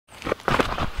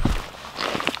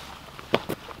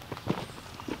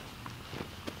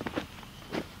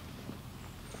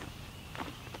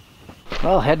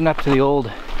Well, heading up to the old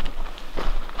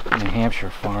New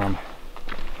Hampshire farm.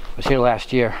 I was here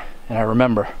last year, and I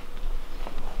remember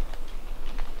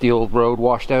the old road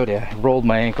washed out here. I rolled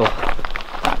my ankle.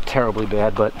 Not terribly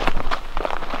bad, but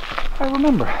I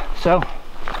remember. So,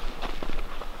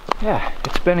 yeah,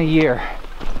 it's been a year.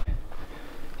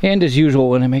 And as usual,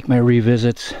 when I make my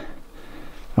revisits,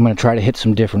 I'm going to try to hit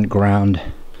some different ground.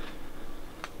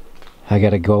 I got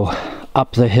to go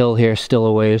up the hill here still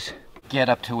a ways. Get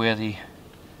up to where the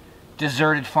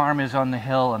deserted farm is on the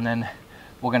hill, and then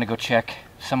we're going to go check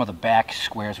some of the back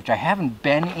squares, which I haven't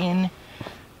been in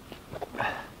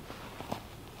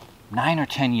 9 or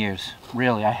 10 years.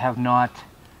 Really, I have not,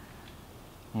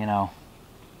 you know,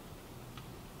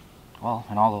 well,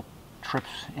 in all the trips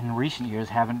in recent years,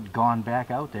 haven't gone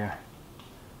back out there.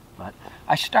 But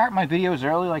I start my videos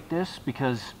early like this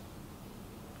because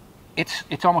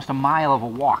it's almost a mile of a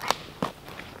walk.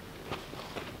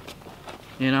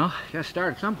 You know, you gotta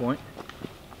start at some point.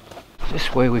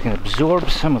 This way we can absorb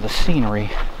some of the scenery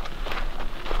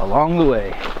along the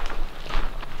way.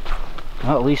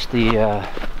 Well, at least the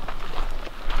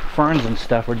ferns and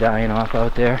stuff are dying off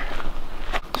out there.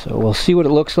 So we'll see what it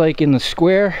looks like in the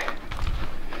square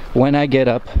when I get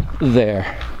up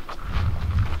there.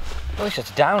 At least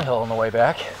it's downhill on the way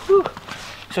back. Whew.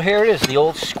 So here it is, the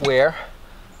old square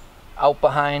out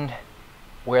behind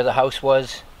where the house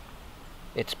was.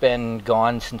 It's been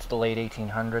gone since the late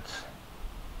 1800s.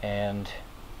 And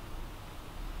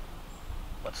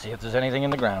let's see if there's anything in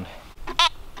the ground.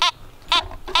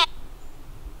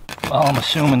 Well, I'm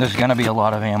assuming there's going to be a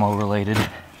lot of ammo related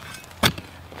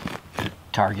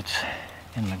targets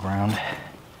in the ground.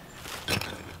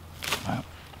 Well,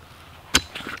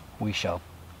 we shall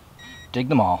dig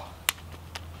them all.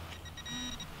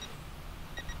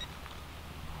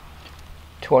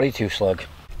 22 slug.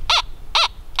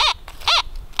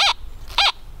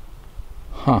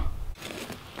 Huh.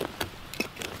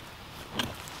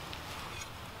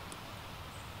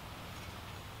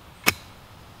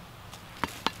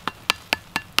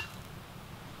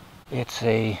 It's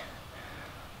a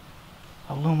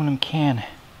aluminum can.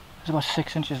 It's about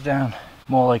 6 inches down.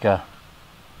 More like a,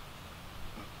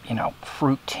 you know,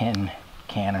 fruit tin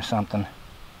can or something.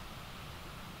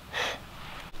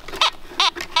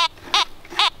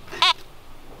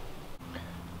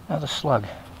 Another slug.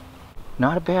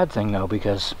 Not a bad thing though,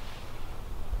 because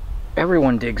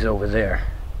everyone digs over there.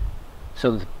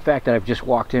 So the fact that I've just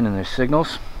walked in and there's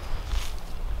signals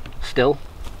still,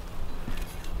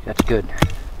 that's good.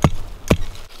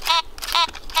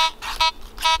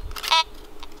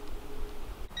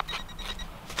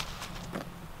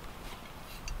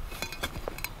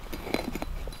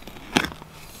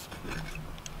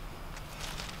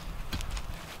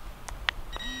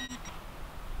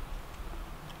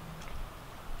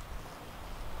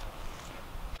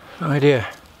 Right here,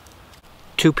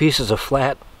 2 pieces of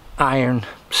flat iron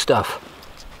stuff,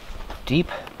 deep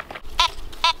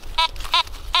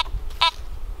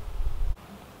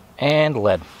and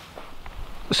lead.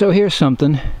 So here's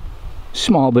something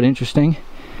small but interesting.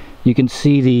 You can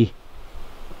see the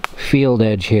field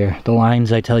edge here, the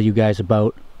lines I tell you guys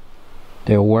about.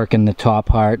 They're working the top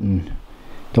part and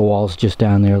the wall's just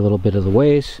down there a little bit of the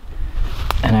ways,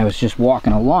 and I was just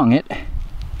walking along it.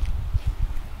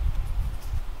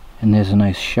 And there's a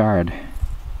nice shard.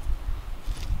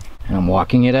 And I'm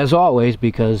walking it as always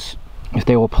because if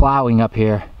they were plowing up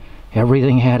here,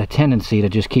 everything had a tendency to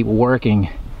just keep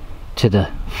working to the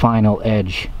final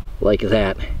edge like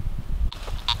that.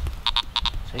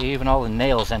 So even all the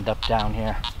nails end up down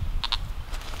here.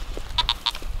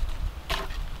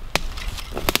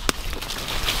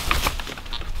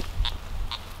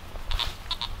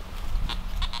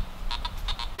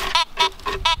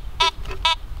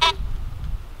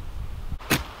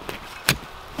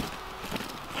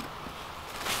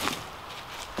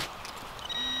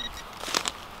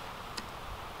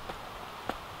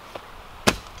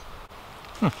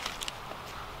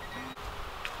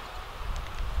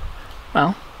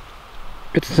 Well,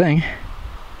 it's a thing.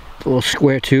 It's a little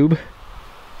square tube.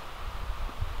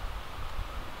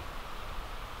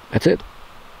 That's it.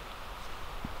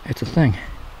 It's a thing.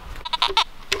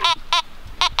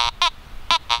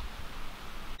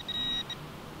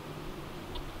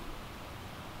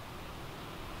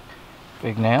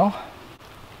 Big nail.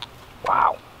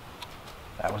 Wow.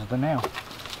 That was the nail.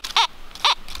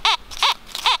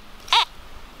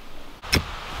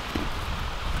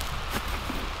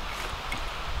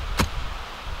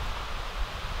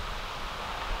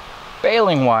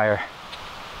 Baling wire.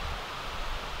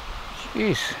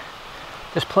 Jeez.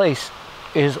 This place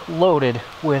is loaded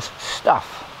with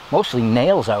stuff. Mostly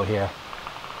nails out here.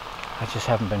 I just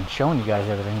haven't been showing you guys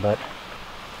everything, but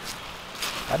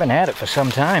I've been at it for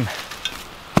some time.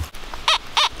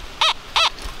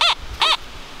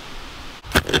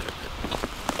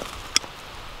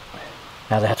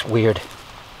 Now that's weird.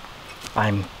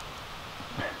 I'm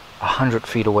 100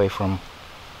 feet away from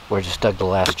where I just dug the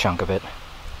last chunk of it.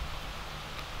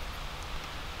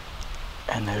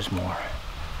 And there's more.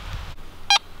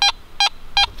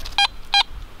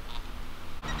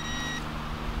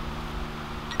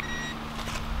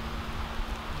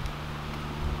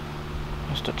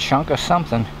 Just a chunk of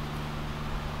something.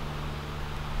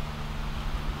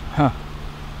 Huh.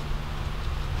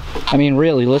 I mean,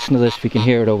 really, listen to this if you can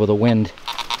hear it over the wind.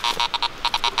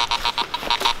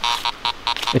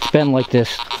 It's been like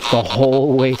this the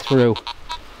whole way through,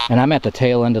 and I'm at the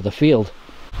tail end of the field.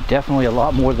 Definitely a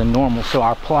lot more than normal. So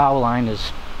our plow line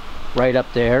is right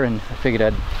up there, and I figured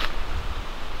I'd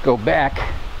go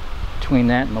back between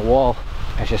that and the wall.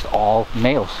 It's just all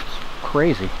nails. It's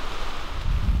crazy.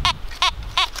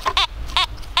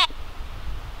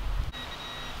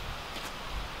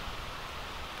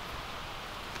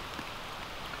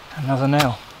 Another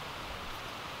nail.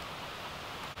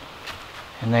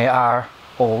 And they are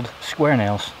old square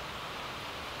nails.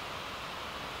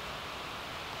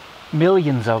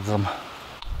 Millions of them.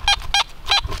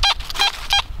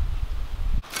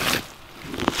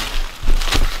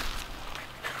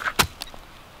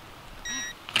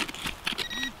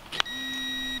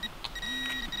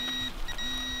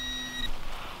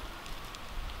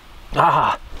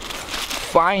 Ah,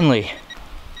 finally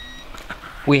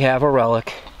we have a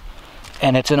relic,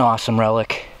 and it's an awesome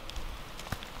relic.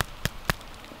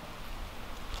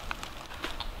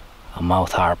 A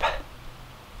mouth harp.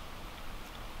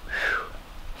 Whew.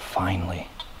 Finally.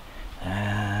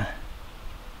 Yeah,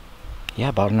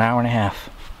 about an hour and a half.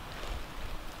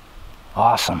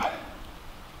 Awesome.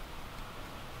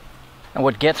 And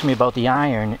what gets me about the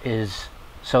iron is,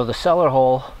 so the cellar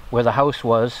hole where the house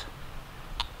was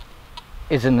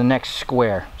is in the next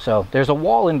square. So there's a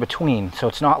wall in between, so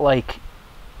it's not like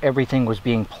everything was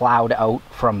being plowed out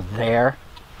from there,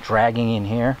 dragging in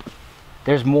here.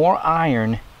 There's more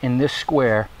iron in this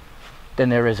square than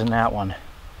there is in that one.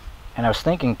 And I was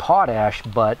thinking potash,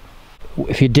 but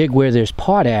if you dig where there's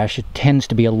potash, it tends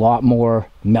to be a lot more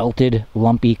melted,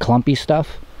 lumpy, clumpy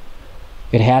stuff.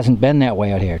 It hasn't been that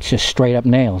way out here. It's just straight up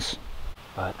nails.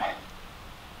 But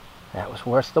that was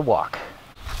worth the walk.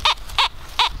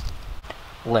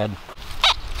 Lead.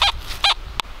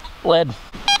 Lead.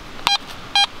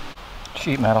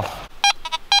 Sheet metal.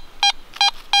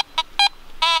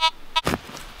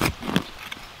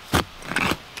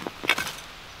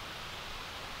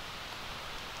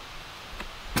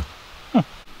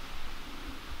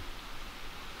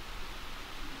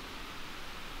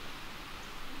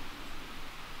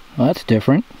 Well, that's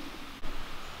different.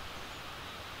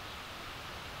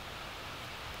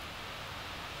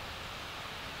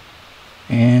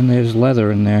 And there's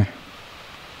leather in there.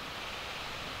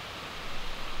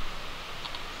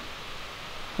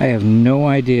 I have no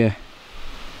idea.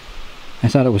 I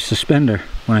thought it was suspender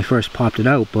when I first popped it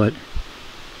out, but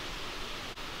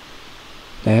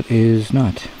that is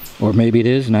not. Or maybe it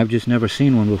is, and I've just never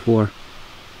seen one before.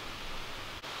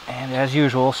 And as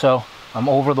usual, so I'm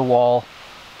over the wall,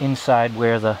 inside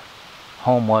where the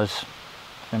home was.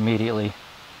 Immediately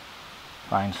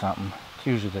find something. It's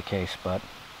usually the case, but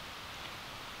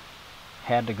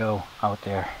had to go out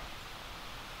there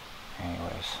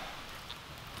anyways.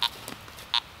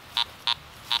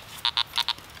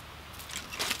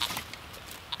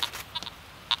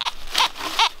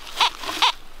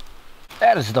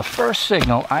 That is the first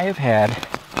signal I have had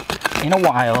in a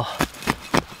while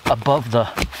above the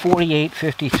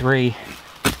 48-53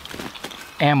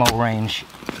 ammo range.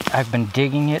 I've been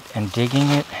digging it and digging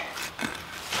it.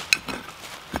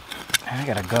 I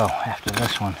gotta go after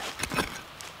this one.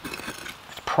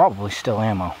 It's probably still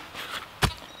ammo.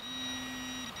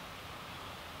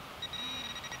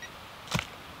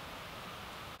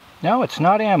 No, it's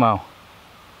not ammo.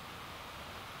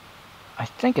 I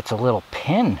think it's a little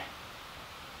pin.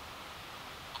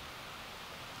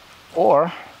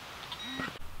 Or,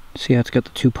 see how it's got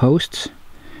the two posts?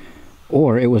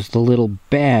 Or it was the little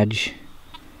badge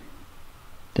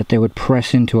that they would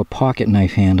press into a pocket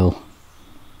knife handle.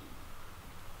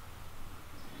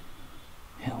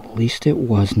 At least it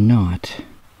was not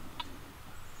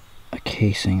a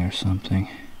casing or something.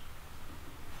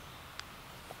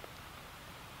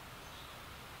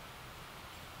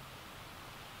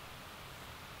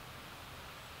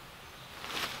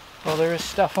 Well, there is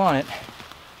stuff on it.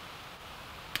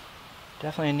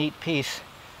 Definitely a neat piece.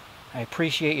 I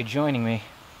appreciate you joining me.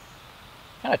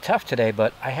 Kind of tough today,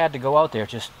 but I had to go out there. It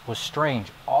just was strange.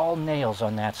 All nails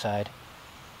on that side.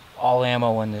 All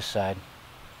ammo on this side.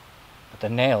 But the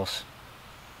nails,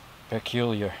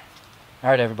 peculiar.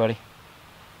 Alright everybody.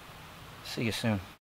 See you soon.